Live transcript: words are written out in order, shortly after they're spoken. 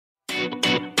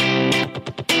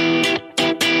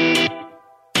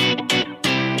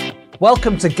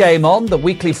Welcome to Game On, the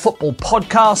weekly football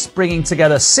podcast bringing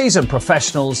together seasoned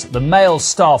professionals, the Mail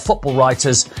star football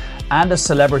writers, and a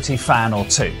celebrity fan or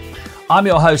two. I'm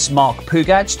your host, Mark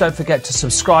Pugach. Don't forget to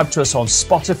subscribe to us on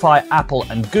Spotify, Apple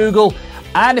and Google.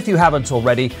 And if you haven't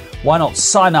already, why not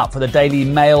sign up for the daily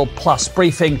Mail Plus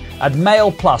briefing at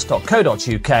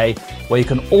mailplus.co.uk, where you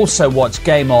can also watch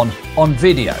Game On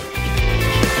video.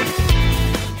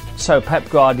 So Pep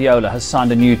Guardiola has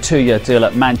signed a new 2-year deal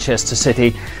at Manchester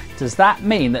City. Does that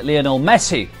mean that Lionel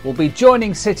Messi will be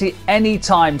joining City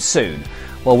anytime soon?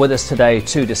 Well, with us today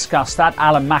to discuss that,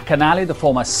 Alan McInally, the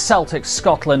former Celtic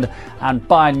Scotland and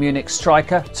Bayern Munich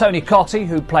striker, Tony Cottee,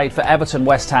 who played for Everton,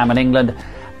 West Ham and England,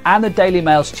 and the Daily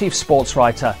Mail's chief sports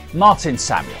writer, Martin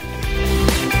Samuel.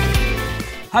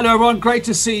 Hello everyone, great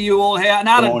to see you all here. And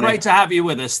Alan, great to have you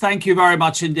with us. Thank you very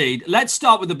much indeed. Let's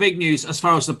start with the big news as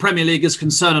far as the Premier League is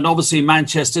concerned, and obviously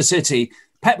Manchester City.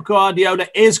 Pep Guardiola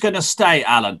is going to stay,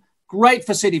 Alan. Great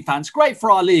for City fans, great for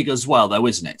our league as well, though,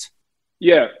 isn't it?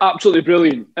 Yeah, absolutely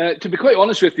brilliant. To be quite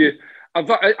honest with you,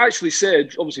 I actually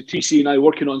said, obviously TC and I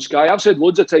working on Sky, I've said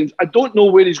loads of times, I don't know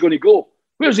where he's going to go.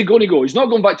 Where's he going to go? He's not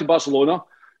going back to Barcelona.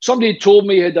 Somebody told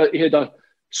me he had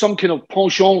some kind of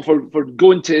penchant for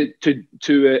going to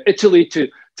Italy to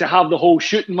have the whole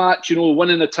shooting match, you know,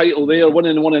 winning a title there,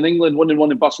 winning one in England, winning one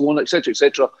in Barcelona, etc.,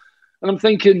 etc. And I'm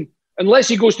thinking, unless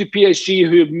he goes to PSG,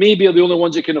 who maybe are the only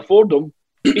ones that can afford him,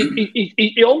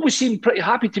 he always seemed pretty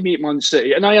happy to me at Man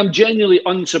City, and I am genuinely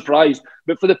unsurprised.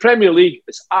 But for the Premier League,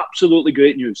 it's absolutely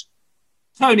great news.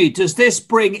 Tony, does this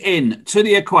bring in to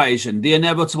the equation the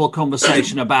inevitable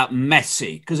conversation about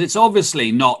Messi? Because it's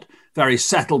obviously not very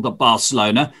settled at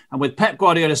Barcelona, and with Pep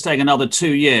Guardiola staying another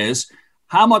 2 years,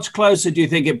 how much closer do you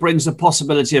think it brings the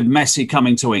possibility of Messi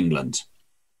coming to England?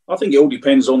 I think it all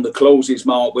depends on the clauses,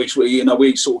 Mark, which we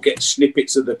sort of get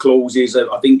snippets of the clauses.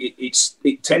 I think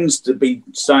it tends to be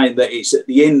saying that it's at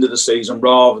the end of the season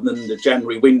rather than the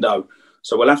January window.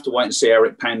 So we'll have to wait and see how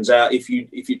it pans out. If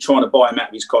you're trying to buy him out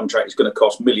of his contract, it's going to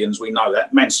cost millions. We know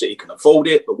that. Man City can afford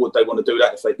it, but would they want to do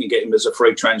that if they can get him as a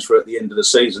free transfer at the end of the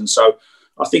season? So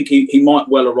I think he might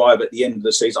well arrive at the end of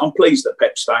the season. I'm pleased that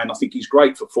Pep's staying. I think he's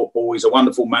great for football. He's a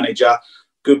wonderful manager,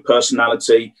 good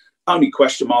personality. Only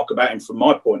question mark about him from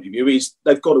my point of view is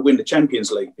they've got to win the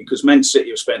Champions League, because Man City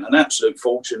have spent an absolute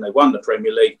fortune. They won the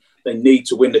Premier League. They need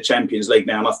to win the Champions League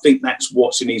now. And I think that's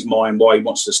what's in his mind, why he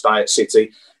wants to stay at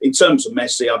City. In terms of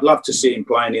Messi, I'd love to see him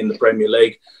playing in the Premier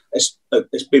League. It's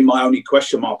been my only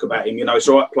question mark about him. You know, it's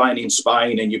all right playing in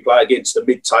Spain and you play against the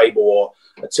mid-table or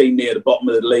a team near the bottom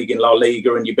of the league in La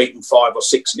Liga and you beat them 5 or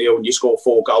 6-0 and you score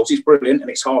 4 goals. It's brilliant and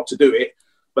it's hard to do it.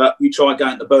 But you try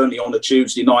going to Burnley on a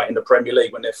Tuesday night in the Premier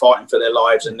League when they're fighting for their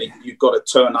lives, and you've got to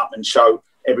turn up and show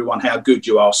everyone how good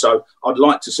you are. So I'd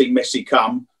like to see Messi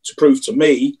come to prove to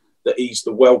me that he's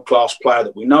the world-class player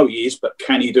that we know he is, but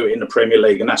can he do it in the Premier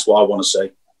League? And that's what I want to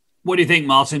see. What do you think,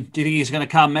 Martin? Do you think he's going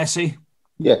to come, Messi?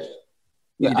 Yes.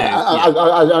 Yeah,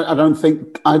 I don't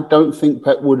think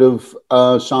Pep would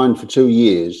have signed for 2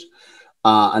 years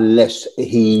unless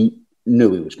he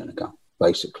knew he was going to come.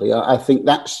 Basically, I think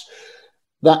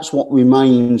that's what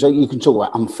remains. You can talk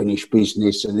about unfinished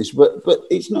business and this, but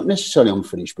it's not necessarily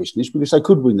unfinished business, because they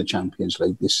could win the Champions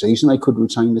League this season. They could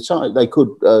retain the title. They could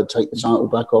take the title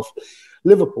back off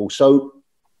Liverpool. So,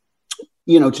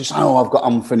 you know, to say, I've got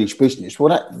unfinished business, well,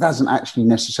 that doesn't actually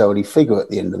necessarily figure at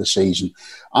the end of the season.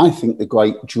 I think the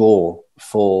great draw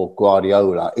for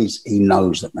Guardiola is he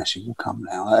knows that Messi will come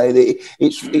now.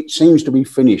 It seems to be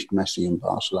finished, Messi in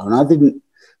Barcelona. I didn't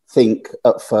think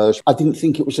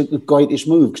it was the greatest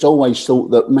move, because I always thought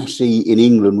that Messi in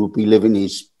England would be living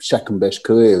his second best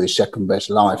career, his second best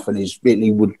life, and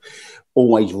he would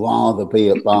always rather be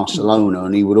at Barcelona,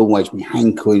 and he would always be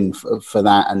hankering for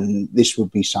that, and this would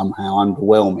be somehow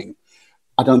underwhelming.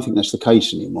 I don't think that's the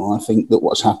case anymore. I think that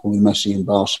what's happened with Messi in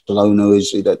Barcelona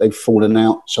is that they've fallen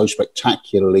out so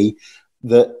spectacularly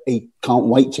that he can't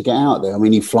wait to get out there. I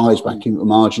mean, he flies back in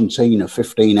from Argentina,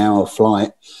 15-hour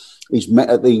flight. He's met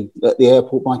at the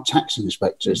airport by tax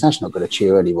inspectors. That's not going to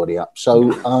cheer anybody up.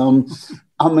 So,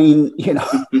 I mean, you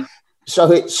know, so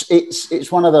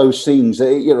it's one of those things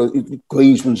that, you know,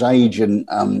 Griezmann's agent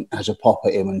has a pop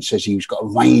at him and says he's got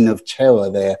a reign of terror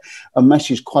there. And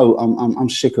Messi's quote, I'm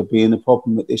sick of being the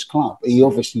problem at this club. He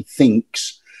obviously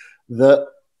thinks that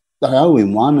they owe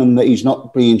him one and that he's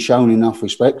not being shown enough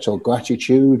respect or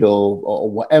gratitude or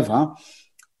whatever.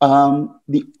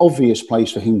 The obvious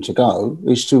place for him to go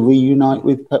is to reunite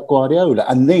with Pep Guardiola.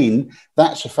 And then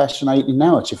that's a fascinating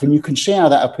narrative. And you can see how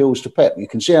that appeals to Pep. You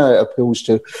can see how it appeals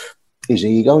to his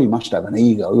ego. He must have an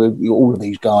ego. All of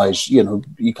these guys, you know,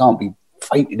 you can't be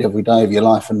fated every day of your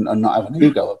life and not have an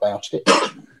ego about it.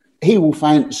 he will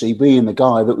fancy being the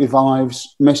guy that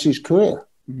revives Messi's career.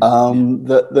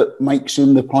 That makes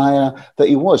him the player that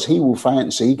he was. He will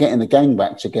fancy getting the gang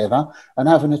back together and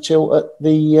having a tilt at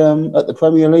the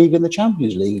Premier League and the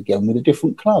Champions League again with a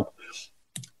different club.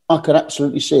 I could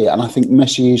absolutely see it, and I think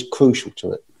Messi is crucial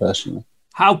to it, personally.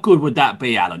 How good would that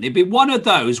be, Alan? It'd be one of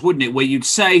those, wouldn't it, where you'd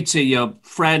say to your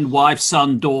friend, wife,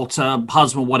 son, daughter,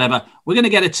 husband, whatever, we're going to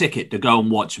get a ticket to go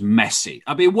and watch Messi.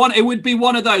 It would be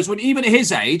one of those when, even at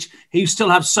his age, he still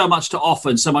have so much to offer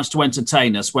and so much to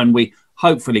entertain us when we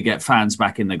hopefully get fans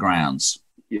back in the grounds.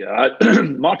 Yeah,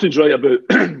 Martin's right about,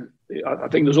 I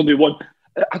think there's only one.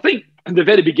 I think in the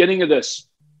very beginning of this,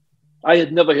 I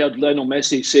had never heard Lionel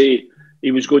Messi say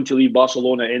he was going to leave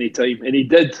Barcelona at any time, and he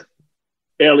did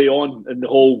early on in the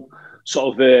whole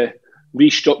sort of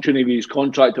restructuring of his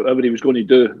contract or whatever he was going to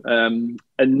do. And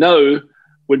now,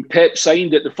 when Pep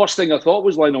signed it, the first thing I thought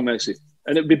was Lionel Messi.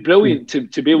 And it'd be brilliant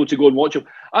to be able to go and watch him.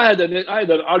 I had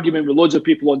an argument with loads of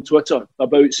people on Twitter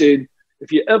about saying,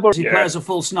 if you ever... Does he play as a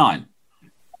false nine?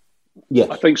 Yes.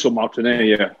 I think so, Martin,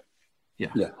 yeah.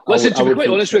 Listen, to be quite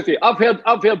honest with you, I've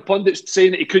heard pundits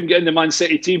saying that he couldn't get in the Man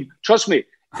City team. Trust me,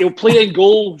 he'll play in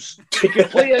goals. He can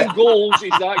play in goals, he's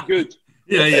that good.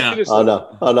 Yeah. I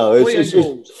know.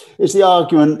 It's the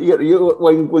argument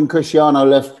when Cristiano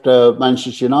left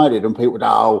Manchester United, and people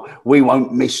go, we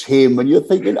won't miss him, and you're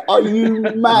thinking, are you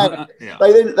mad?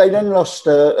 They then lost.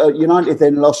 United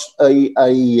then lost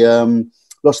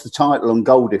lost the title on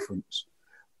goal difference.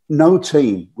 No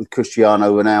team with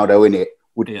Cristiano Ronaldo in it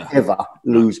would ever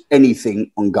lose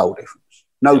anything on goal difference.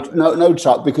 No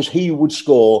type, because he would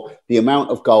score the amount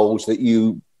of goals that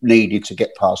you needed to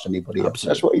get past anybody else. Absolutely.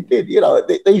 That's what he did. You know,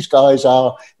 these guys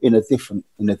are in a different.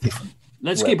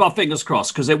 Let's keep our fingers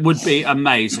crossed, because it would be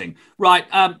amazing. Right,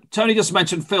 Tony just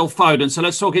mentioned Phil Foden, so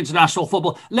let's talk international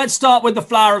football. Let's start with the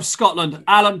flower of Scotland,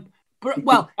 Alan.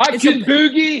 Well, I can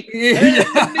boogie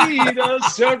and need a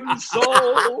certain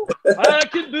soul. I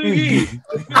can boogie.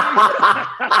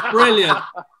 Brilliant.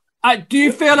 Do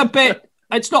you feel a bit?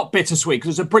 It's not bittersweet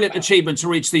because it's a brilliant achievement to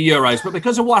reach the Euros, but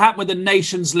because of what happened with the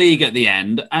Nations League at the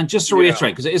end, and just to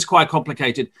reiterate, because it is quite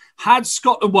complicated, had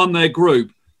Scotland won their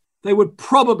group, they would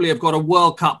probably have got a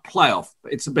World Cup playoff.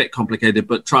 It's a bit complicated,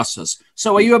 but trust us.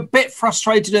 So are you a bit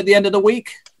frustrated at the end of the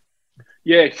week?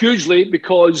 Yeah, hugely,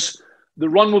 because the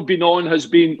run we've been on has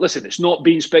been, listen, it's not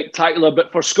been spectacular,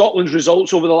 but for Scotland's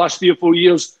results over the last 3 or 4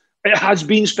 years, it has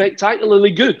been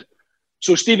spectacularly good.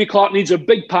 So Stevie Clarke needs a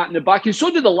big pat in the back, and so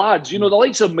do the lads. You know, the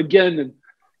likes of McGinn and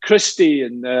Christie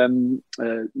and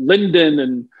Linden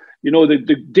and, you know, the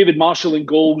David Marshall in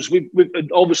goals. We've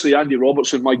obviously Andy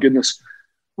Robertson, my goodness.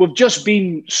 We've just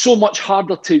been so much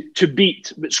harder to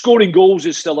beat, but scoring goals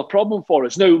is still a problem for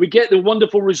us. Now, we get the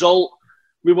wonderful result.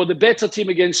 We were the better team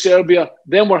against Serbia.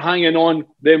 Then we're hanging on.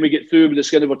 Then we get through with the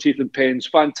skin of our teeth and pens.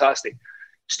 Fantastic.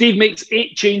 Steve makes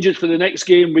 8 changes for the next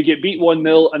game. We get beat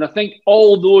 1-0. And I think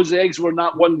all those eggs were in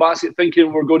that one basket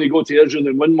thinking we're going to go to Irjun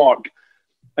and win, Mark.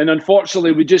 And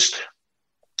unfortunately, we just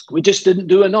didn't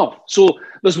do enough. So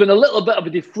there's been a little bit of a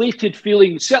deflated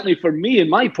feeling, certainly for me, in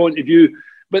my point of view.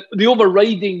 But the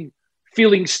overriding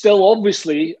feeling still,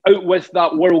 obviously, out with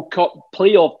that World Cup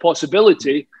playoff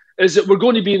possibility, is that we're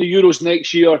going to be in the Euros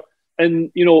next year.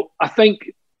 And, you know, I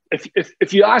think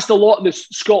if you asked a lot of the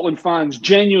Scotland fans,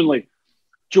 genuinely,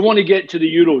 do you want to get to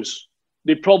the Euros?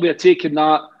 They probably have taken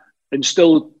that and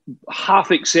still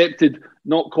half accepted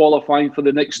not qualifying for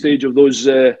the next stage of these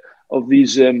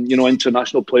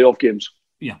international playoff games.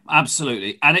 Yeah,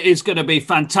 absolutely. And it is going to be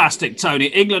fantastic, Tony.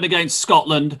 England against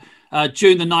Scotland,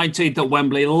 June the 19th at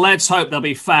Wembley. Let's hope there'll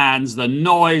be fans. The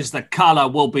noise, the colour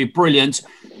will be brilliant.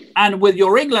 And with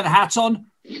your England hat on,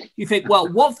 you think, well,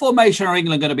 what formation are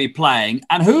England going to be playing?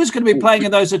 And who's going to be playing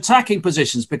in those attacking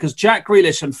positions? Because Jack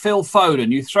Grealish and Phil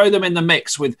Foden, you throw them in the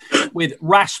mix with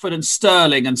Rashford and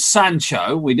Sterling and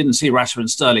Sancho. We didn't see Rashford and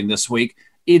Sterling this week,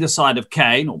 either side of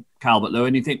Kane or Calvert-Lewin.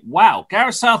 And you think, wow,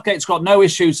 Gareth Southgate's got no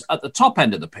issues at the top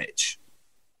end of the pitch.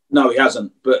 No, he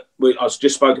hasn't. But I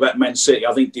just spoke about Man City.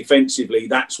 I think defensively,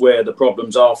 that's where the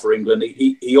problems are for England.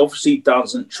 He obviously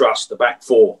doesn't trust the back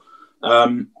four.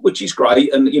 Which is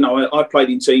great. And, you know, I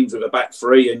played in teams with a back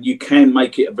three and you can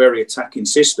make it a very attacking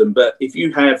system. But if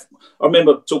you have, I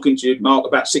remember talking to you, Mark,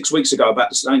 about 6 weeks ago about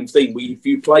the same thing. If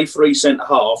you play 3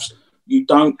 centre-halves, you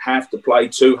don't have to play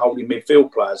 2 holding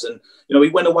midfield players. And, you know, he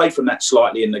went away from that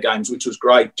slightly in the games, which was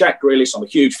great. Jack Grealish, I'm a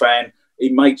huge fan. He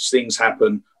makes things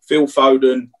happen. Phil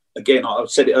Foden, again, I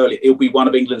said it earlier, he'll be one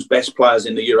of England's best players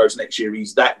in the Euros next year.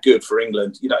 He's that good for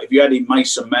England. You know, if you add in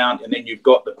Mason Mount and then you've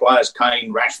got the players,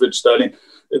 Kane, Rashford, Sterling,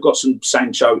 they've got some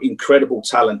Sancho, incredible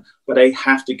talent, but they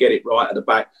have to get it right at the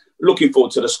back. Looking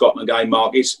forward to the Scotland game,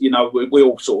 Mark. It's, you know, we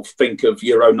all sort of think of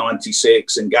Euro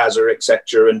 96 and Gaza,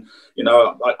 etc. And, you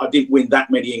know, I didn't win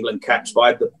that many England caps, but I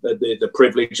had the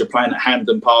privilege of playing at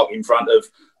Hampden Park in front of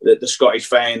the Scottish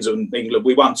fans and England.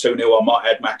 We won 2-0. I might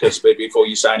add Macca's before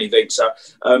you say anything. So,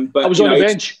 but I was on the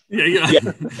bench. Yeah.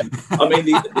 I mean,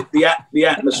 the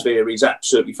atmosphere is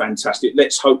absolutely fantastic.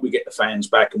 Let's hope we get the fans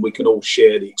back and we can all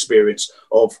share the experience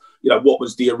of, you know, what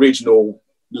was the original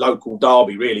local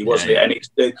derby, really, wasn't it? And it's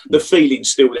the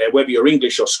feeling's still there, whether you're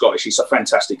English or Scottish. It's a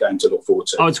fantastic game to look forward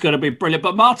to. Oh, it's going to be brilliant.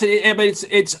 But Martin,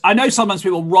 it's I know sometimes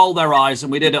people roll their eyes,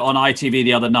 and we did it on ITV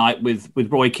the other night with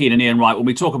Roy Keane and Ian Wright when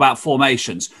we talk about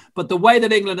formations. But the way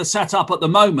that England are set up at the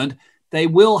moment, they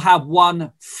will have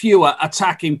one fewer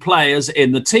attacking players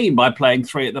in the team by playing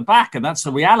three at the back, and that's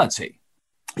the reality.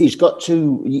 He's got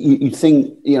to, you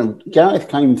think, you know, Gareth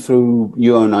came through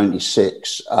Euro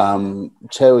 96.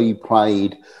 Terry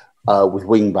played with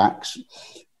wing backs.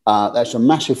 That's a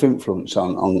massive influence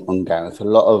on Gareth, a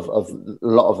lot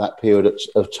of that period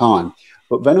of time.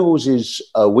 But Venables'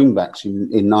 wing backs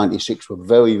in 96 were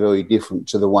very, very different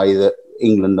to the way that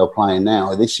England are playing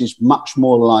now. This is much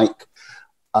more like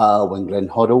when Glenn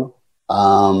Hoddle,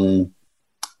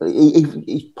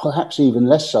 he perhaps even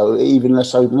less so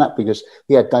than that, because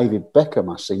he had David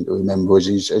Beckham, I seem to remember, as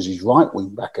his right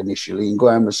wing back initially, and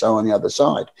Graham Rousseau on the other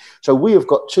side. So we have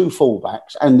got two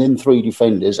full-backs and then three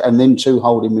defenders and then two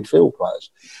holding midfield players.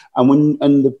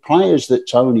 And the players that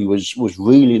Tony was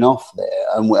reeling off there,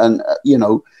 and you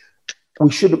know, we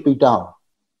shouldn't be dull.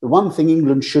 The one thing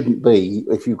England shouldn't be,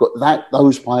 if you've got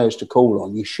those players to call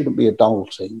on, you shouldn't be a dull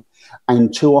team.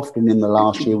 And too often in the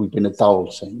last year, we've been a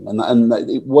dull team. And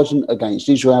it wasn't against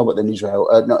Israel, but then it's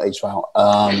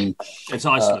Iceland.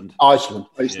 Iceland.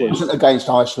 It wasn't against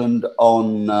Iceland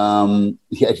on,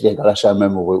 that's how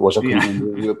memorable it was. I couldn't remember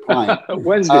who we were playing.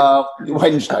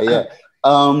 Wednesday, yeah.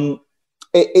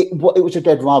 It was a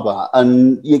dead rubber,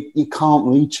 and you can't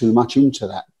read too much into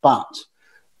that. But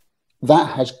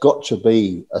that has got to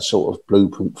be a sort of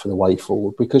blueprint for the way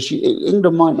forward, because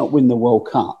England might not win the World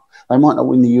Cup. They might not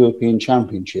win the European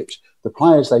Championships. The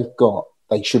players they've got,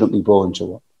 they shouldn't be born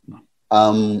to it.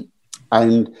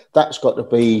 And that's got to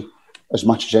be, as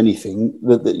much as anything,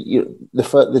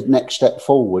 the next step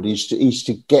forward is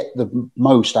to get the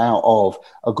most out of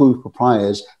a group of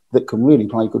players that can really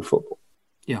play good football.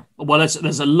 Yeah, well,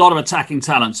 there's a lot of attacking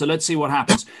talent, so let's see what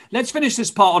happens. Let's finish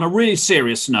this part on a really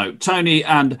serious note. Tony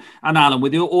and Alan,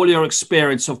 with all your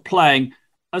experience of playing,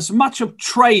 as much of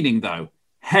training, though,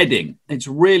 heading, it's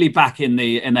really back in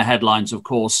the headlines, of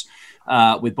course,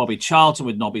 with Bobby Charlton,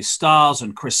 with Nobby Stiles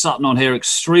and Chris Sutton on here,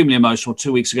 extremely emotional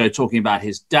 2 weeks ago, talking about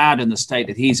his dad and the state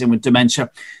that he's in with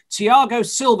dementia. Thiago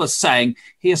Silva saying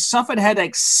he has suffered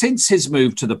headaches since his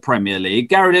move to the Premier League.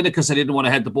 Gary Lineker said he didn't want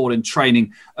to head the ball in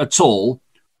training at all.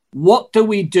 What do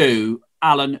we do,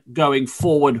 Alan, going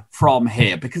forward from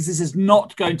here? Because this is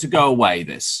not going to go away,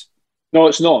 this. No,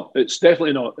 it's not. It's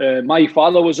definitely not. My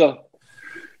father was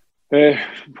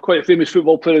quite a famous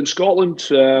football player in Scotland,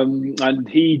 and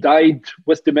he died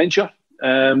with dementia.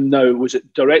 Now, was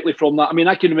it directly from that? I mean,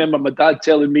 I can remember my dad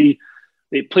telling me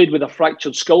they played with a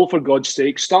fractured skull, for God's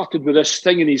sake, started with this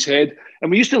thing in his head,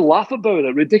 and we used to laugh about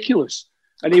it, ridiculous.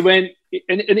 And he went,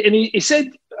 and he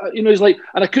said, you know, he's like,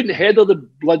 and I couldn't header the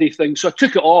bloody thing, so I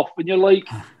took it off. And you're like,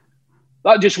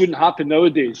 that just wouldn't happen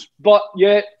nowadays. But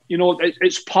yeah, you know,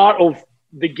 it's part of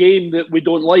the game that we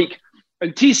don't like.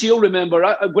 And TCO,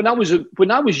 remember, when I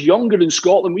was younger in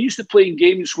Scotland, we used to play in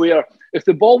games where if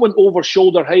the ball went over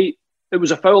shoulder height, it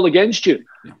was a foul against you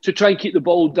to try and keep the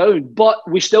ball down. But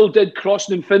we still did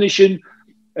crossing and finishing.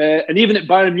 And even at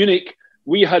Bayern Munich,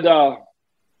 we had a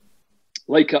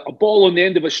ball on the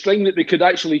end of a string that we could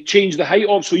actually change the height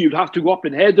of, so you'd have to go up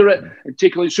and header it and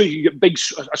take it, so you could get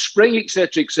a spring,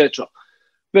 etc., etc.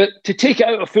 But to take it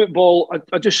out of football,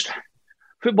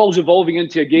 football's evolving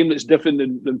into a game that's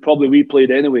different than probably we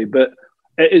played anyway. But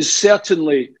it is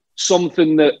certainly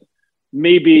something that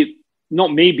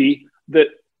that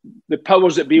the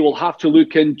powers that be will have to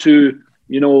look into,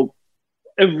 you know,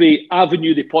 every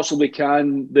avenue they possibly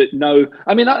can. That now,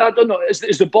 I mean, I don't know,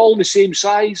 is the ball the same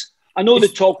size? I know they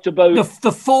talked about...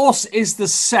 The force is the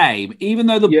same, even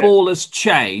though the ball has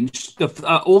changed.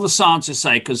 All the scientists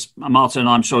say, because Martin and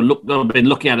I'm sure have been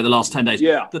looking at it the last 10 days,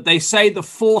 that they say the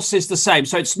force is the same.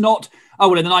 So it's not,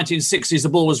 in the 1960s, the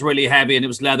ball was really heavy and it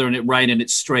was leather and it rained and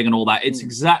it's string and all that. It's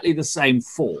exactly the same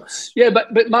force. Yeah,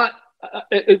 but Matt,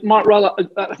 Mark, rather,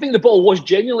 I think the ball was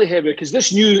genuinely heavier because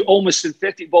this new almost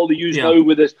synthetic ball they use now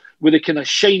with a kind of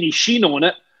shiny sheen on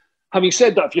it. Having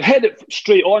said that, if you head it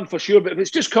straight on, for sure, but if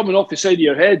it's just coming off the side of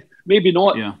your head, maybe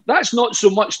not. Yeah. That's not so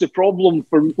much the problem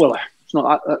for, well, it's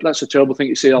not. That's a terrible thing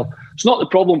to say, Al. It's not the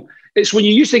problem. It's when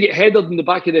you used to get headed in the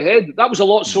back of the head. That was a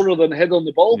lot sorer than head on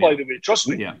the ball, by the way, trust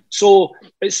me. Yeah. So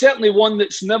it's certainly one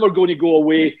that's never going to go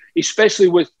away, especially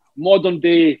with modern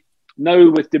day now,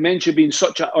 with dementia being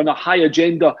on a high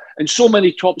agenda and so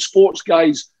many top sports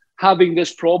guys having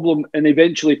this problem and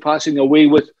eventually passing away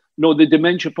with the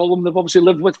dementia problem they've obviously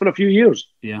lived with for a few years.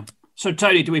 Yeah. So,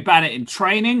 Tony, do we ban it in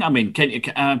training? I mean,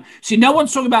 see, no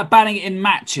one's talking about banning it in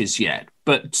matches yet,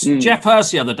 but Jeff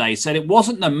Hurst the other day said it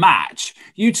wasn't the match.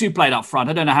 You two played up front.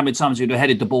 I don't know how many times you'd have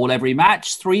headed the ball every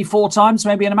match, 3-4 times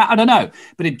maybe in a match. I don't know.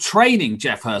 But in training,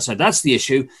 Jeff Hurst said that's the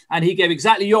issue. And he gave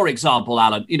exactly your example,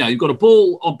 Alan. You know, you've got a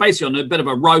ball basically on a bit of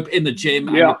a rope in the gym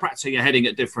and you're practicing your heading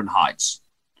at different heights.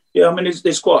 Yeah, I mean,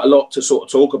 there's quite a lot to sort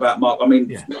of talk about, Mark. I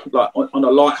mean, like on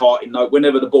a light-hearted note,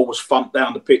 whenever the ball was thumped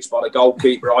down the pitch by the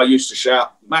goalkeeper, I used to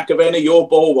shout, "McAvenny, your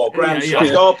ball," or "Graham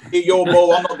Scott, your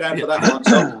ball." I'm not going for that one.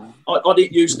 So I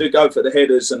didn't used to go for the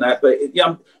headers and that. But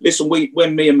listen,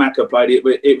 when me and Macca played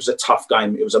it was a tough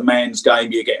game. It was a man's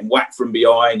game. You're getting whacked from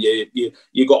behind. You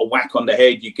got a whack on the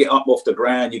head. You get up off the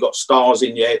ground. You got stars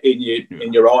in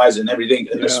your eyes and everything.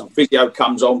 And the physio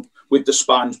comes on with the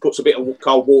sponge, puts a bit of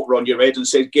cold water on your head and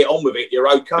says, "Get on with it, you're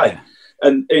okay." Yeah.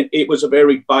 And it was a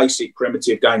very basic,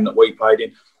 primitive game that we played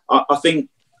in. I think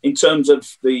in terms of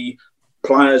the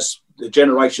players, the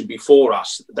generation before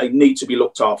us, they need to be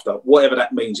looked after, whatever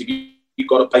that means. If you've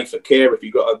got to pay for care, if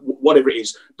you've got to, whatever it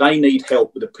is, they need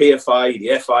help with the PFA,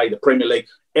 the FA, the Premier League.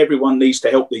 Everyone needs to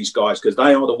help these guys because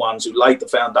they are the ones who laid the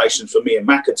foundations for me and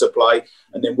Macca to play,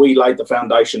 and then we laid the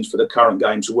foundations for the current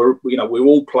game. So we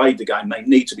all played the game. They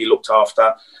need to be looked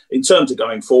after. In terms of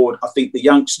going forward, I think the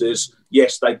youngsters,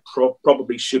 yes, they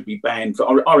probably should be banned.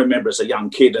 I remember as a young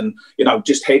kid and,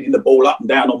 just heading the ball up and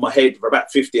down on my head for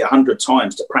about 50, 100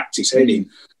 times to practice heading.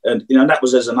 And, that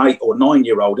was as an 8 or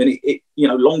 9-year-old. And,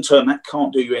 long term, that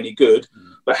can't do you any good.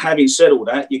 But having said all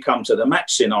that, you come to the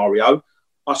match scenario.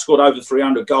 I scored over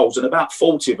 300 goals and about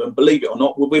 40 of them, believe it or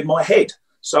not, were with my head.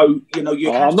 So, I'm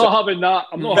not having that.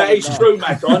 That is true,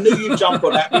 Matt. I knew you'd jump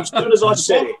on that as soon as I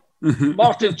said it.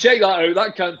 Martin, check that out.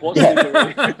 That can't possibly be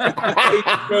right.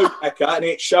 It's true, Macca, and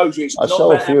it shows you it's I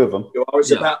saw a few of them.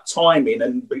 It's about timing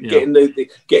and getting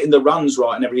the runs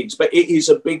right and everything. But it is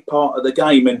a big part of the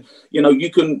game, and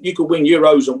you can win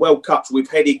Euros and World Cups with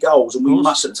headed goals, and we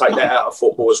mustn't take that out of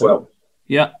football as well.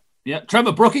 Yeah. Yeah,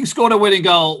 Trevor Brooking scored a winning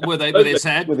goal with his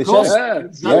head. With his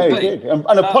head. Yeah, he did. And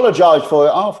apologised for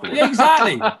it afterwards. Yeah,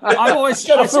 exactly. I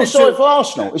feel sorry for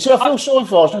Arsenal. He said, I feel sorry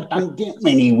for Arsenal. Don't get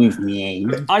many with me.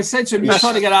 I said to him, you're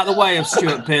trying to get out of the way of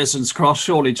Stuart Pearson's cross,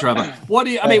 surely, Trevor. What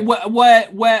do you, I mean,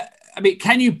 where,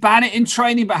 can you ban it in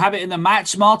training but have it in the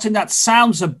match, Martin? That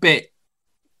sounds a bit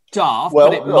daft,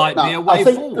 but it might be a way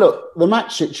forward. Look, the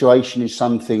match situation is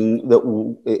something that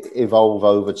will evolve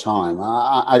over time.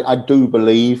 I do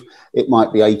believe it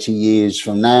might be 80 years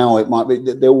from now. It might be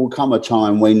that there will come a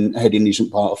time when heading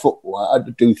isn't part of football. I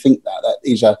do think that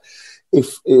is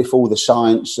if all the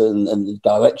science and the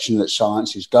direction that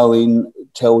science is going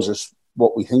tells us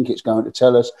what we think it's going to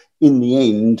tell us, in the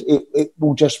end, it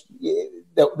will just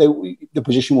the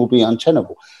position will be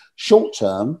untenable. Short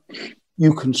term,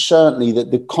 you can certainly,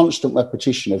 the constant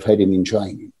repetition of heading in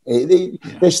training.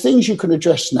 There's things you can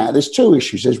address now. There's two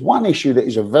issues. There's one issue that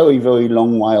is a very, very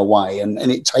long way away, and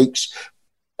it takes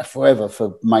forever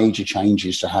for major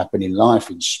changes to happen in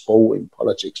life, in sport, in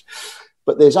politics.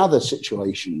 But there's other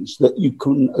situations that you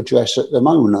can address at the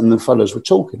moment, and the fellas were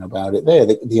talking about it there,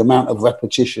 the amount of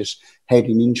repetitious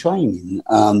heading in training,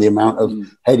 the amount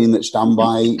of heading that's done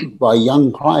by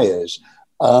young players.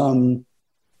 And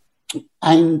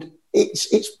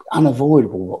it's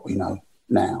unavoidable what we know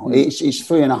now. It's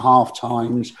 3.5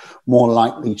 times more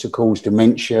likely to cause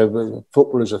dementia.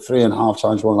 Footballers are 3.5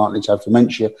 times more likely to have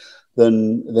dementia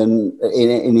than in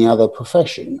any other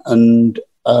profession. And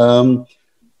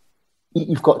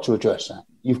you've got to address that.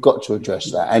 You've got to address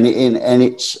that. And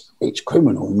it's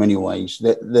criminal in many ways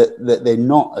that they're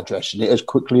not addressing it as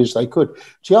quickly as they could.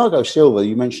 Thiago Silva,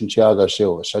 you mentioned Thiago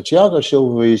Silva. So Thiago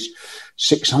Silva is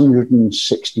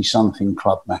 660-something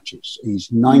club matches.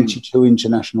 He's 92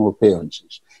 international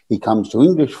appearances. He comes to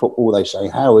English football, they say,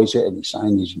 how is it? And he's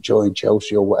saying he's enjoying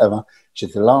Chelsea or whatever. He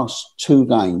said the last 2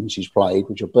 games he's played,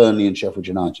 which are Burnley and Sheffield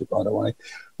United, by the way,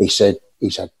 he said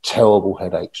he's had terrible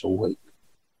headaches all week.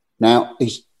 Now, he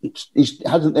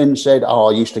hasn't then said, I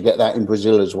used to get that in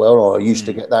Brazil as well, or I used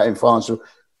to get that in France.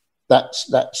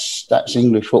 that's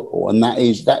English football, and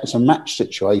that's a match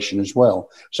situation as well.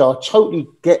 So I totally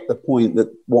get the point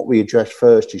that what we addressed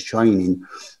first is training.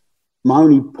 My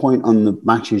only point on the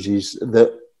matches is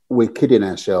that we're kidding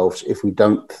ourselves if we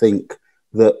don't think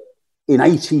that in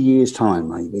 80 years' time,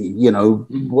 maybe,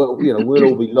 we'll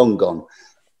all be long gone,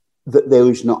 that there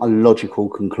is not a logical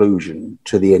conclusion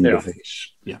to the end of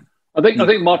this. Yeah. I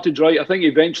think Martin's right. I think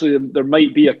eventually there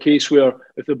might be a case where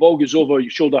if the ball goes over your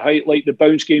shoulder height, like the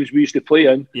bounce games we used to play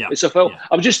in, it's a foul. Yeah.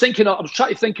 I was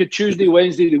trying to think of Tuesday,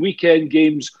 Wednesday, the weekend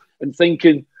games, and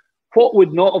thinking what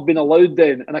would not have been allowed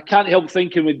then. And I can't help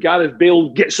thinking when Gareth Bale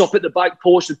gets up at the back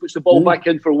post and puts the ball back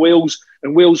in for Wales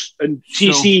and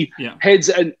TC heads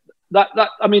it in.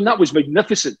 That was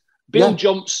magnificent. Bale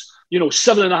jumps,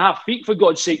 7.5 feet, for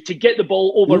God's sake, to get the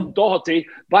ball over Doherty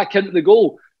back into the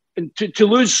goal. And to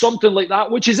lose something like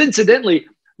that, which is incidentally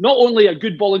not only a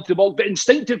good ball into the ball, but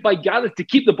instinctive by Gareth to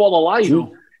keep the ball alive. Sure.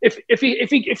 If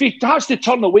he has to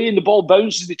turn away and the ball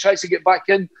bounces, he tries to get back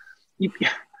in.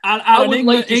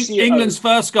 England's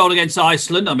first goal against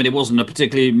Iceland, it wasn't a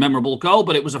particularly memorable goal,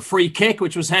 but it was a free kick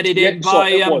which was headed in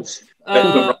by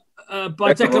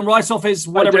Declan Rice off his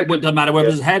whatever. It doesn't matter whether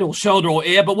it was his head or shoulder or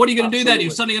ear. But what are you going to do then?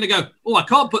 You're suddenly going to go, oh, I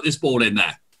can't put this ball in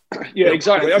there. Yeah,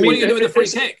 exactly. What are you going to do with a free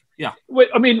kick? Yeah. We're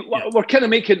kind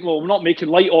of we're not making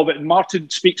light of it. And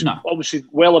Martin speaks obviously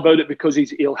well about it because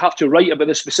he'll have to write about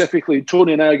this specifically. And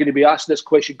Tony and I are going to be asked this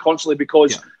question constantly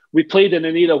because we played in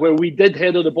an era where we did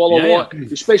header the ball a lot,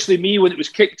 especially me when it was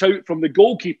kicked out from the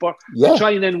goalkeeper to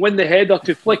try and then win the header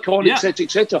to flick on,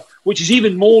 etc., which is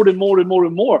even more and more and more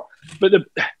and more. But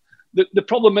the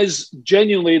problem is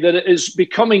genuinely that it is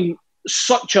becoming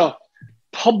such a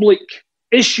public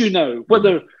issue now,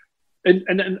 whether...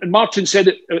 And Martin said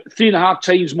it 3.5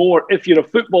 times more if you're a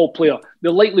football player.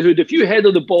 The likelihood, if you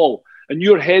header the ball and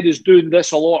your head is doing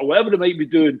this a lot, or whatever it might be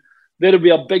doing, there'll be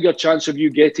a bigger chance of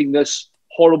you getting this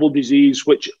horrible disease,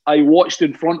 which I watched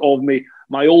in front of me,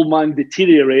 my old man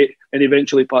deteriorate and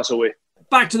eventually pass away.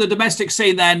 Back to the domestic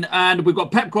scene then, and we've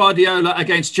got Pep Guardiola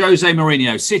against Jose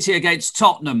Mourinho, City against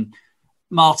Tottenham,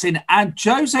 Martin, and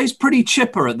Jose's pretty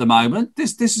chipper at the moment.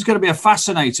 This is going to be a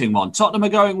fascinating one. Tottenham are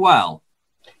going well.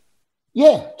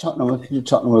 Yeah, Tottenham are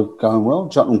going well.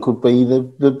 Tottenham could be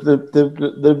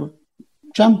the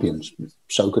champions.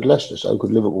 So could Leicester, so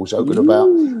could Liverpool, so could about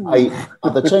 8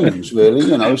 other teams, really.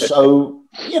 So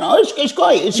it's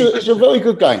great. It's a very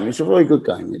good game. It's a very good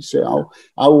game.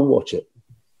 I will watch it.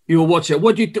 You will watch it.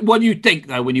 What do you think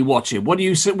though when you watch it? What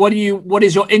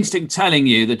is your instinct telling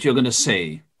you that you're going to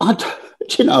see?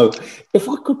 If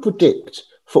I could predict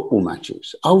football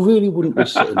matches, I really wouldn't be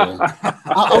sitting there.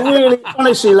 I really,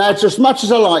 honestly, lads, as much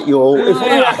as I like you all, if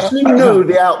I actually knew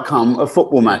the outcome of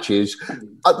football matches,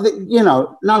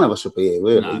 none of us would be here,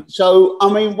 really. No. So,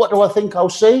 what do I think I'll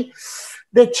see?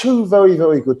 They're two very,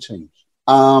 very good teams.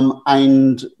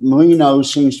 And Mourinho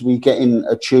seems to be getting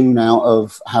a tune out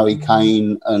of Harry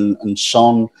Kane and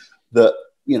Son that,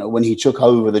 when he took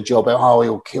over the job,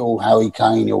 he'll kill Harry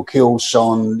Kane, he'll kill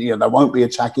Son, they won't be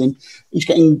attacking. He's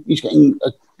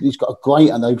got a great,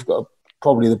 and they've got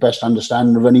probably the best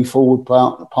understanding of any forward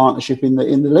partnership in the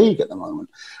league at the moment.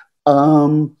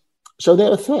 So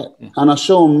they're a threat. Yeah. And I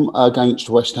saw them against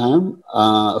West Ham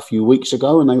a few weeks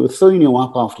ago, and they were 3-0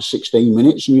 up after 16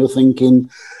 minutes, and you're thinking,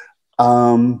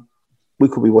 we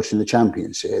could be watching the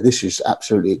champions here. This is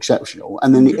absolutely exceptional.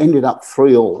 And then it ended up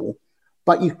 3-3.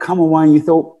 But you come away and you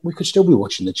thought we could still be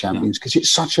watching the champions because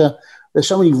it's there's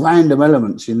so many random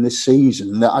elements in this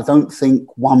season that I don't think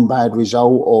one bad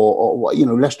result or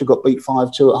Leicester got beat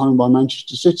 5-2 at home by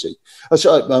Manchester City.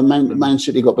 Man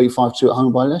City got beat 5-2 at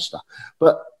home by Leicester.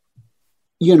 But,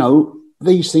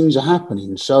 these things are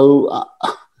happening. So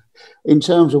in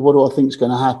terms of what do I think is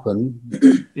going to happen?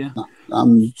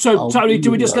 Tony, do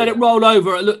we just let it roll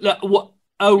over?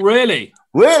 Oh, really?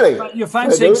 Really? You're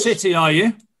fancying City, are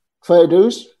you? Fair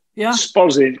dues. Yeah.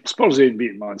 Spurs ain't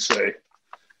beating Man City.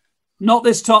 Not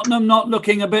this Tottenham, not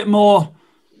looking a bit more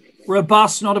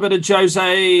robust, not a bit of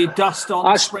Jose dust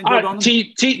sprinkled on them.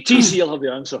 TC will have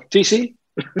the answer. TC?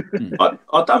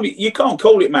 I don't. You can't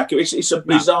call it, Mackie. It's a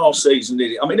bizarre season.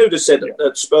 Who'd have said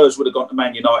that Spurs would have gone to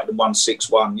Man United and won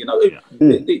 6-1?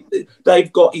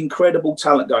 They've got incredible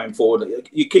talent going forward. I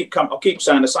keep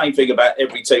saying the same thing about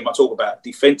every team I talk about.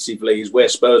 Defensively is where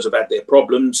Spurs have had their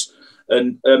problems.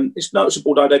 And it's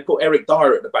noticeable, though, they put Eric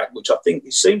Dyer at the back, which I think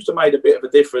it seems to have made a bit of a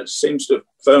difference, seems to have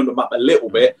firmed them up a little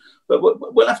bit. But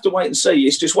we'll have to wait and see.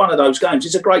 It's just one of those games.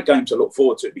 It's a great game to look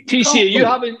forward to. TC, you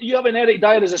having Eric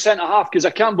Dyer as a centre-half? Because I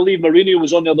can't believe Mourinho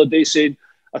was on the other day saying,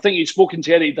 I think he'd spoken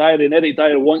to Eric Dyer, and Eric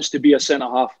Dyer wants to be a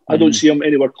centre-half. I don't see him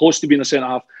anywhere close to being a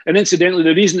centre-half. And incidentally,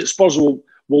 the reason that Spurs will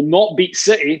not beat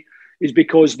City is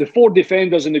because the 4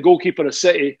 defenders and the goalkeeper of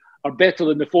City are better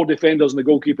than the 4 defenders and the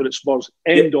goalkeeper at Spurs.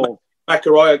 End of.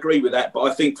 Macca, I agree with that, but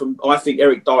I think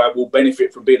Eric Dyer will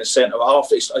benefit from being a centre half.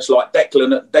 It's like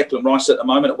Declan Rice at the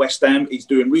moment at West Ham. He's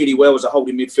doing really well as a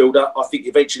holding midfielder. I think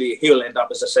eventually he'll end up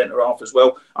as a centre half as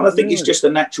well. And I think it's just a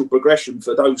natural progression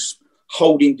for those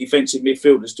holding defensive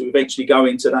midfielders to eventually go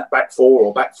into that back 4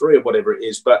 or back 3 or whatever it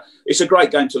is. But it's a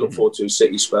great game to look forward to,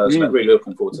 City Spurs. I'm really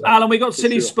looking forward to that. Alan, we've got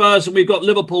City Spurs and we've got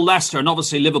Liverpool Leicester, and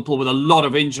obviously Liverpool with a lot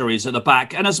of injuries at the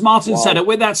back. And as Martin said,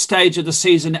 we're that stage of the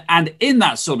season, and in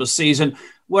that sort of season,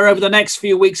 where over the next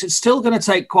few weeks, it's still going to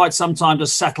take quite some time to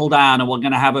settle down, and we're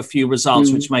going to have a few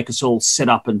results which make us all sit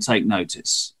up and take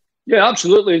notice. Yeah,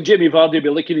 absolutely. And Jamie Vardy will be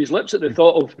licking his lips at the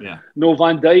thought of no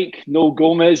Van Dijk, no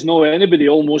Gomez, no anybody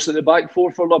almost at the back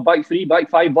 4 for the back 3,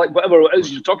 back 5, whatever it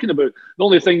is you're talking about. The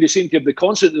only thing they seem to have the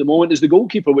constant at the moment is the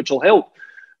goalkeeper, which will help.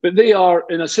 But they are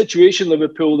in a situation,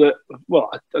 Liverpool, that,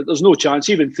 well, there's no chance.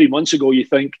 Even 3 months ago, you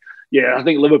think, I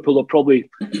think Liverpool will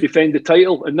probably defend the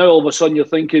title. And now all of a sudden you're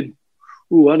thinking,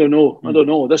 I don't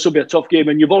know. This will be a tough game.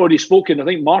 And you've already spoken. I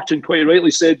think Martin quite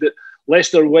rightly said that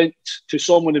Leicester went to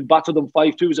someone and battered them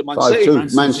 5-2. Was it Man City?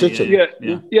 5-2, Man City.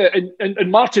 Yeah.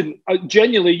 And Martin,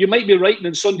 genuinely, you might be writing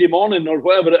on Sunday morning or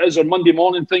whatever it is, or Monday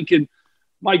morning, thinking,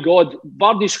 my God,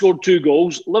 Vardy scored 2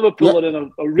 goals. Liverpool are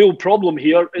in a real problem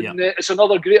here. And it's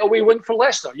another great away win for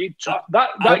Leicester.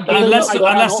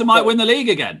 Leicester might win the league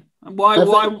again. Why?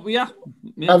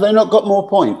 Have they not got more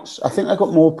points? I think they've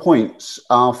got more points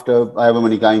after however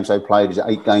many games they played. Is it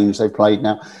 8 games they've played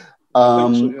now? I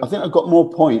think they've got more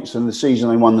points than the season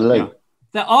they won the league. Yeah.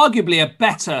 They're arguably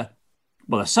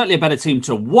they're certainly a better team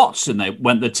to watch than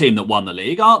the team that won the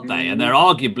league, aren't they? And they're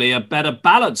arguably a better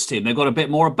balanced team. They've got a bit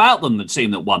more about them than the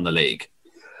team that won the league.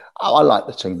 Oh, I like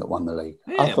the team that won the league.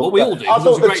 Yeah, we all do. I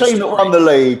thought the team that won the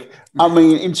league, I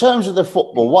mean, in terms of the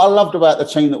football, what I loved about the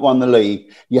team that won the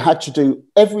league, you had to do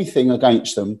everything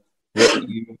against them that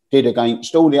you did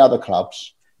against all the other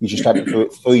clubs. You just had to do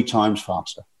it 3 times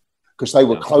faster because they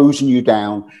were closing you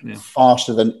down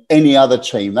faster than any other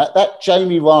team. That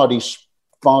Jamie Vardy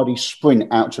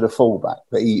sprint out to the fullback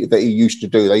that he used to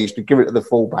do, they used to give it to the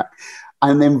fullback.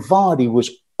 And then Vardy was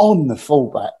on the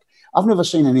fullback. I've never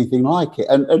seen anything like it.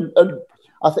 And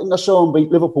I think I saw him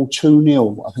beat Liverpool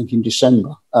 2-0, I think, in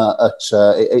December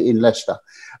in Leicester.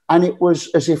 And it was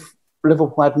as if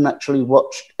Liverpool hadn't actually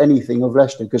watched anything of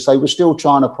Leicester because they were still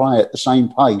trying to play at the same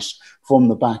pace from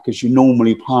the back as you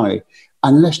normally play.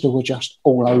 And Leicester were just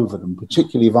all over them,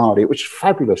 particularly Vardy. It was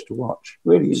fabulous to watch.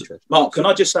 Really interesting. Mark, can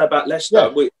I just say about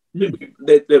Leicester? Yeah.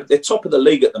 They're top of the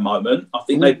league at the moment. I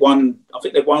think they've won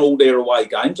all their away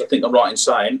games. I think I'm right in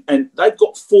saying, and they've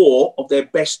got 4 of their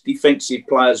best defensive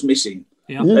players missing.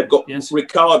 Yeah. They've got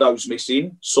Ricardo's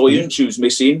missing, Soyuncu's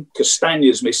missing,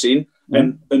 Castagna's missing,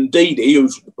 and Ndidi,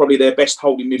 who's probably their best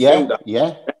holding midfielder.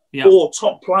 Yeah. 4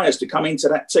 top players to come into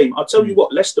that team. I'll tell you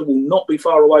what, Leicester will not be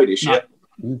far away this year.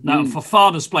 No,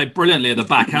 Fofana's played brilliantly at the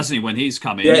back, hasn't he, when he's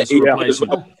come in? Yeah,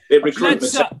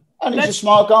 and he's a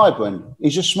smart guy, Brendan.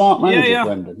 He's a smart manager,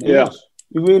 Brendan.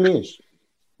 He really is.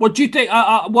 What do you think?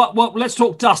 Let's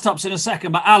talk dust-ups in a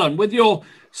second. But, Alan, with your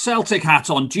Celtic hat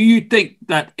on, do you think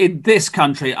that in this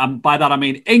country, and by that I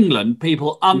mean England,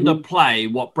 people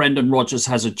underplay what Brendan Rodgers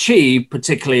has achieved,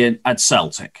 particularly at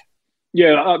Celtic?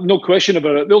 Yeah, no question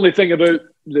about it. The only thing about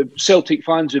the Celtic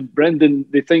fans and Brendan,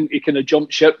 they think he kind of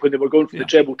jumped ship when they were going for the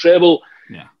treble.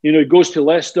 Yeah. You know, he goes to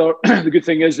Leicester. The good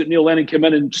thing is that Neil Lennon came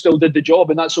in and still did the job,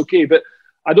 and that's okay. But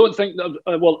I don't think that,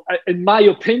 in my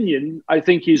opinion, I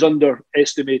think he's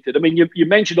underestimated. I mean, you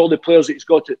mentioned all the players that he's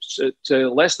got at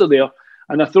Leicester there,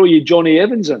 and I throw you Johnny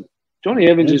Evans in. Johnny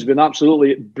Evans has been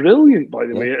absolutely brilliant, by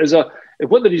the way.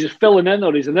 Whether he's just filling in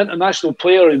or he's an international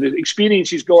player and the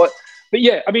experience he's got. But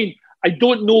yeah, I mean, I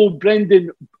don't know Brendan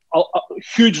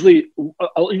hugely,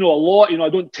 a lot. You know, I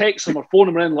don't text him or phone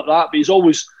him or anything like that, but he's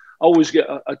always get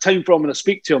a time for him and I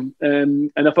speak to him.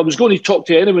 And if I was going to talk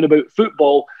to anyone about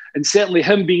football, and certainly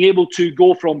him being able to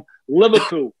go from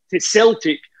Liverpool to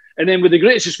Celtic, and then with the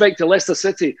greatest respect to Leicester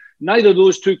City, neither of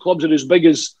those 2 clubs are as big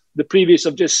as the previous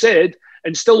I've just said,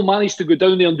 and still managed to go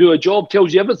down there and do a job,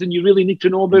 tells you everything you really need to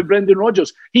know about Brendan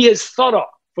Rodgers. He is thorough,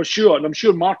 for sure, and I'm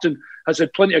sure Martin has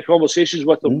had plenty of conversations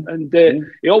with him, and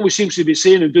he always seems to be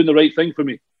saying and doing the right thing for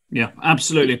me. Yeah,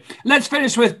 absolutely. Let's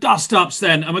finish with dust-ups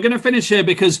then, and we're going to finish here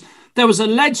because there was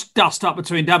alleged dust-up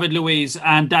between David Luiz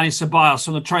and Dani Ceballos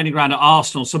on the training ground at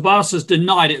Arsenal. Ceballos has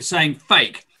denied it, saying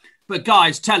fake. But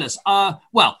guys, tell us,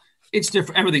 it's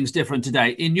different. Everything's different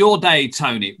today. In your day,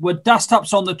 Tony, were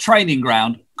dust-ups on the training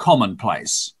ground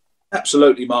commonplace?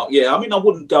 Absolutely, Mark. Yeah, I mean, I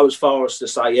wouldn't go as far as to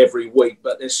say every week,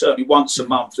 but there's certainly once a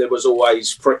month there was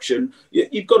always friction.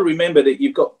 You've got to remember that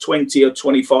you've got 20 or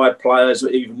 25 players,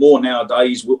 even more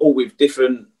nowadays, all with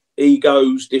different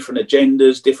egos, different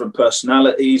agendas, different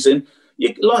personalities, and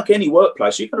like any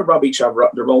workplace, you're going to rub each other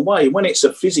up the wrong way. When it's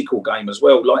a physical game as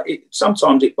well,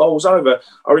 sometimes it bowls over.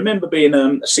 I remember being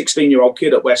a 16-year-old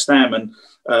kid at West Ham,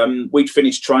 and we'd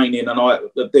finished training, and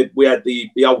we had the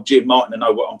old gym, Martin, I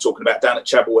know what I'm talking about, down at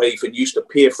Chapel Heath, and used to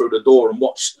peer through the door and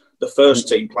watch the first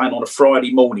team playing on a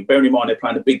Friday morning. Bearing in mind they're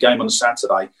playing a big game on a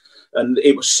Saturday, and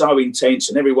it was so intense,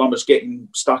 and everyone was getting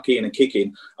stuck in and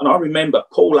kicking. And I remember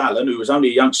Paul Allen, who was only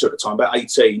a youngster at the time, about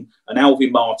 18, and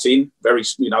Alvin Martin, very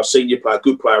senior player,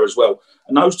 good player as well.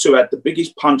 And those two had the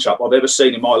biggest punch-up I've ever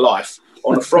seen in my life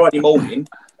on a Friday morning.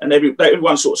 And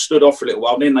everyone sort of stood off for a little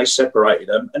while, and then they separated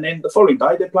them. And then the following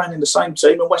day, they're playing in the same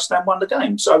team, and West Ham won the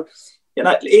game. So,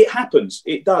 it happens.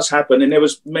 It does happen. And there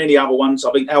was many other ones.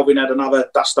 I think Alvin had another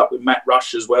dust-up with Matt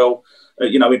Rush as well,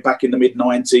 back in the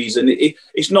mid-90s. And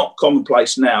it's not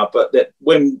commonplace now, but that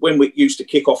when we used to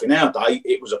kick off in our day,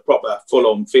 it was a proper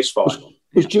full-on fist fight.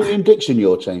 Was Julian Dixon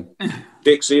your team?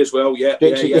 Dixie as well, yeah.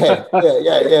 Dixie,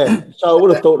 yeah. So I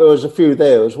would have thought there was a few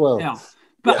there as well. Yeah.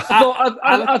 But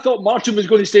I thought Martin was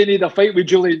going to stay in a fight with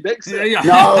Julian Dixon.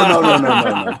 No.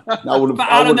 I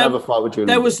wouldn't have a fight with Julian.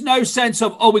 There was no sense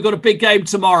of, we've got a big game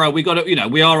tomorrow. We got to,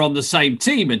 we are on the same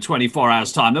team in 24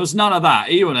 hours' time. There was none of that.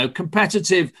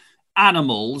 Competitive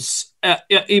animals,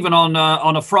 even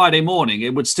on a Friday morning,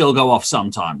 it would still go off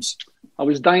sometimes. I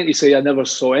was dying to say I never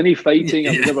saw any fighting.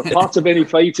 I was never part of any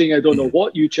fighting. I don't know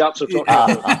what you chaps are talking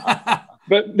about.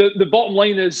 But the bottom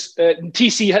line is,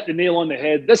 TC hit the nail on the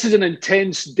head. This is an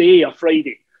intense day, a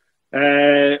Friday.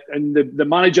 And the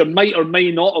manager might or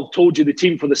may not have told you the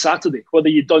team for the Saturday, whether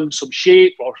you'd done some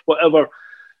shape or whatever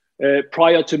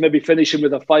prior to maybe finishing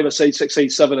with a 5-a-side, 6-a-side,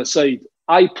 7-a-side.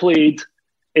 I played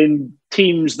in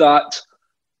teams that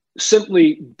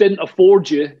simply didn't afford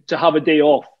you to have a day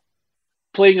off.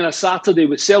 Playing on a Saturday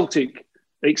with Celtic,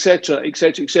 etc.,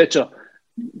 etc., etc.,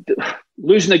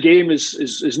 losing a game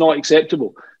is not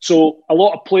acceptable. So a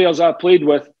lot of players I played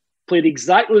with played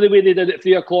exactly the way they did at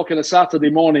 3 o'clock on a Saturday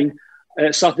morning,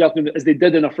 Saturday afternoon, as they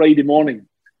did on a Friday morning.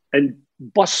 And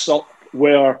busts up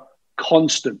were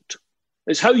constant.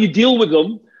 It's how you deal with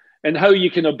them and how you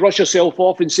kind of brush yourself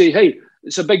off and say, hey,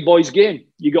 it's a big boys game.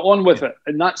 You get on with it.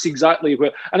 And that's exactly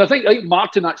where... And I think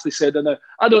Martin actually said, and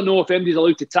I don't know if anybody's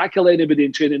allowed to tackle anybody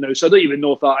in training now, so I don't even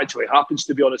know if that actually happens,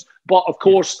 to be honest. But, of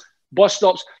course, bus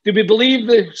stops. Do we believe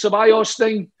the Ceballos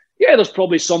thing? Yeah, there's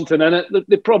probably something in it.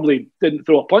 They probably didn't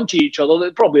throw a punch at each other.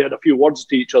 They probably had a few words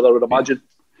to each other, I would imagine.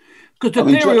 Because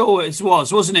the theory always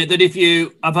was, wasn't it, that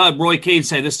I've heard Roy Keane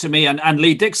say this to me, and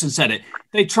Lee Dixon said it,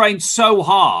 they trained so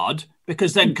hard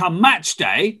because then come match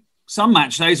day, some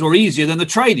match days were easier than the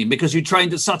training because you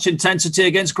trained at such intensity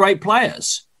against great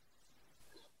players.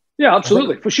 Yeah,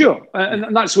 absolutely, for sure.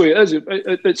 And that's the way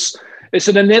it is. It's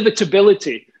an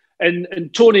inevitability. And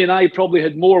Tony and I probably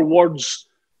had more words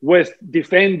with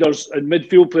defenders and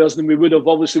midfield players than we would have,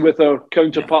 obviously, with our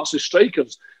counterparts as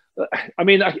strikers. I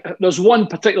mean, there's one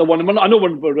particular one. I know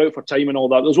we're out for time and all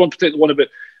that. There's one particular one about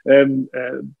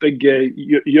big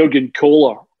Jurgen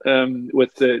Kohler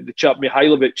with the chap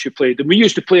Mihailovic who played. And we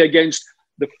used to play against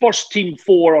the first team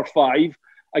 4 or 5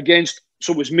 against,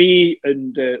 so it was me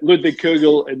and Ludwig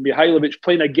Kugel and Mihailovic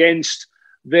playing against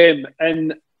them.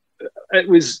 And it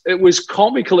was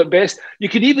comical at best. You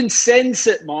could even sense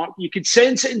it, Mark. You could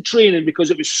sense it in training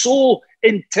because it was so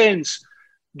intense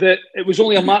that it was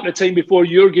only a matter of time before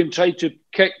Jurgen tried to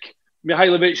kick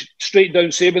Mihailovic straight down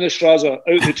Sebenstrasse out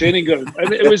the training ground. I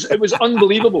mean, it was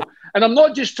unbelievable. And I'm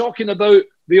not just talking about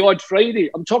the odd Friday.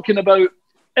 I'm talking about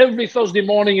every Thursday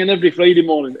morning and every Friday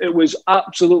morning. It was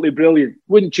absolutely brilliant.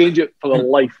 Wouldn't change it for the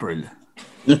life. Brilliant.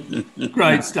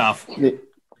 Great stuff.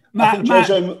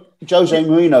 Jose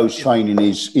Mourinho's training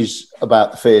is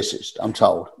about the fiercest, I'm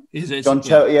told. Is it? John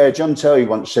Terry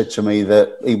once said to me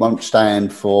that he won't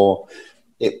stand for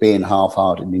it being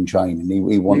half-hearted in training.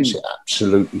 He wants it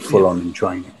absolutely full-on in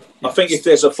training. I think if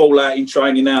there's a fallout in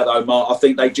training now, though, Mark, I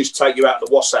think they just take you out of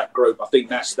the WhatsApp group. I think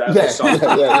that's the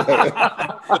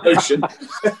solution.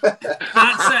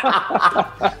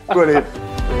 That's it. Brilliant.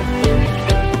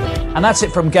 And that's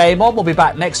it from Game On. We'll be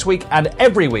back next week and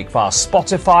every week via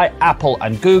Spotify, Apple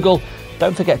and Google.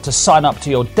 Don't forget to sign up to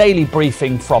your daily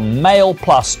briefing from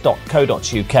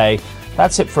mailplus.co.uk.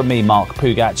 That's it from me, Mark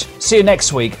Pugach. See you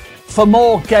next week for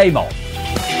more Game On.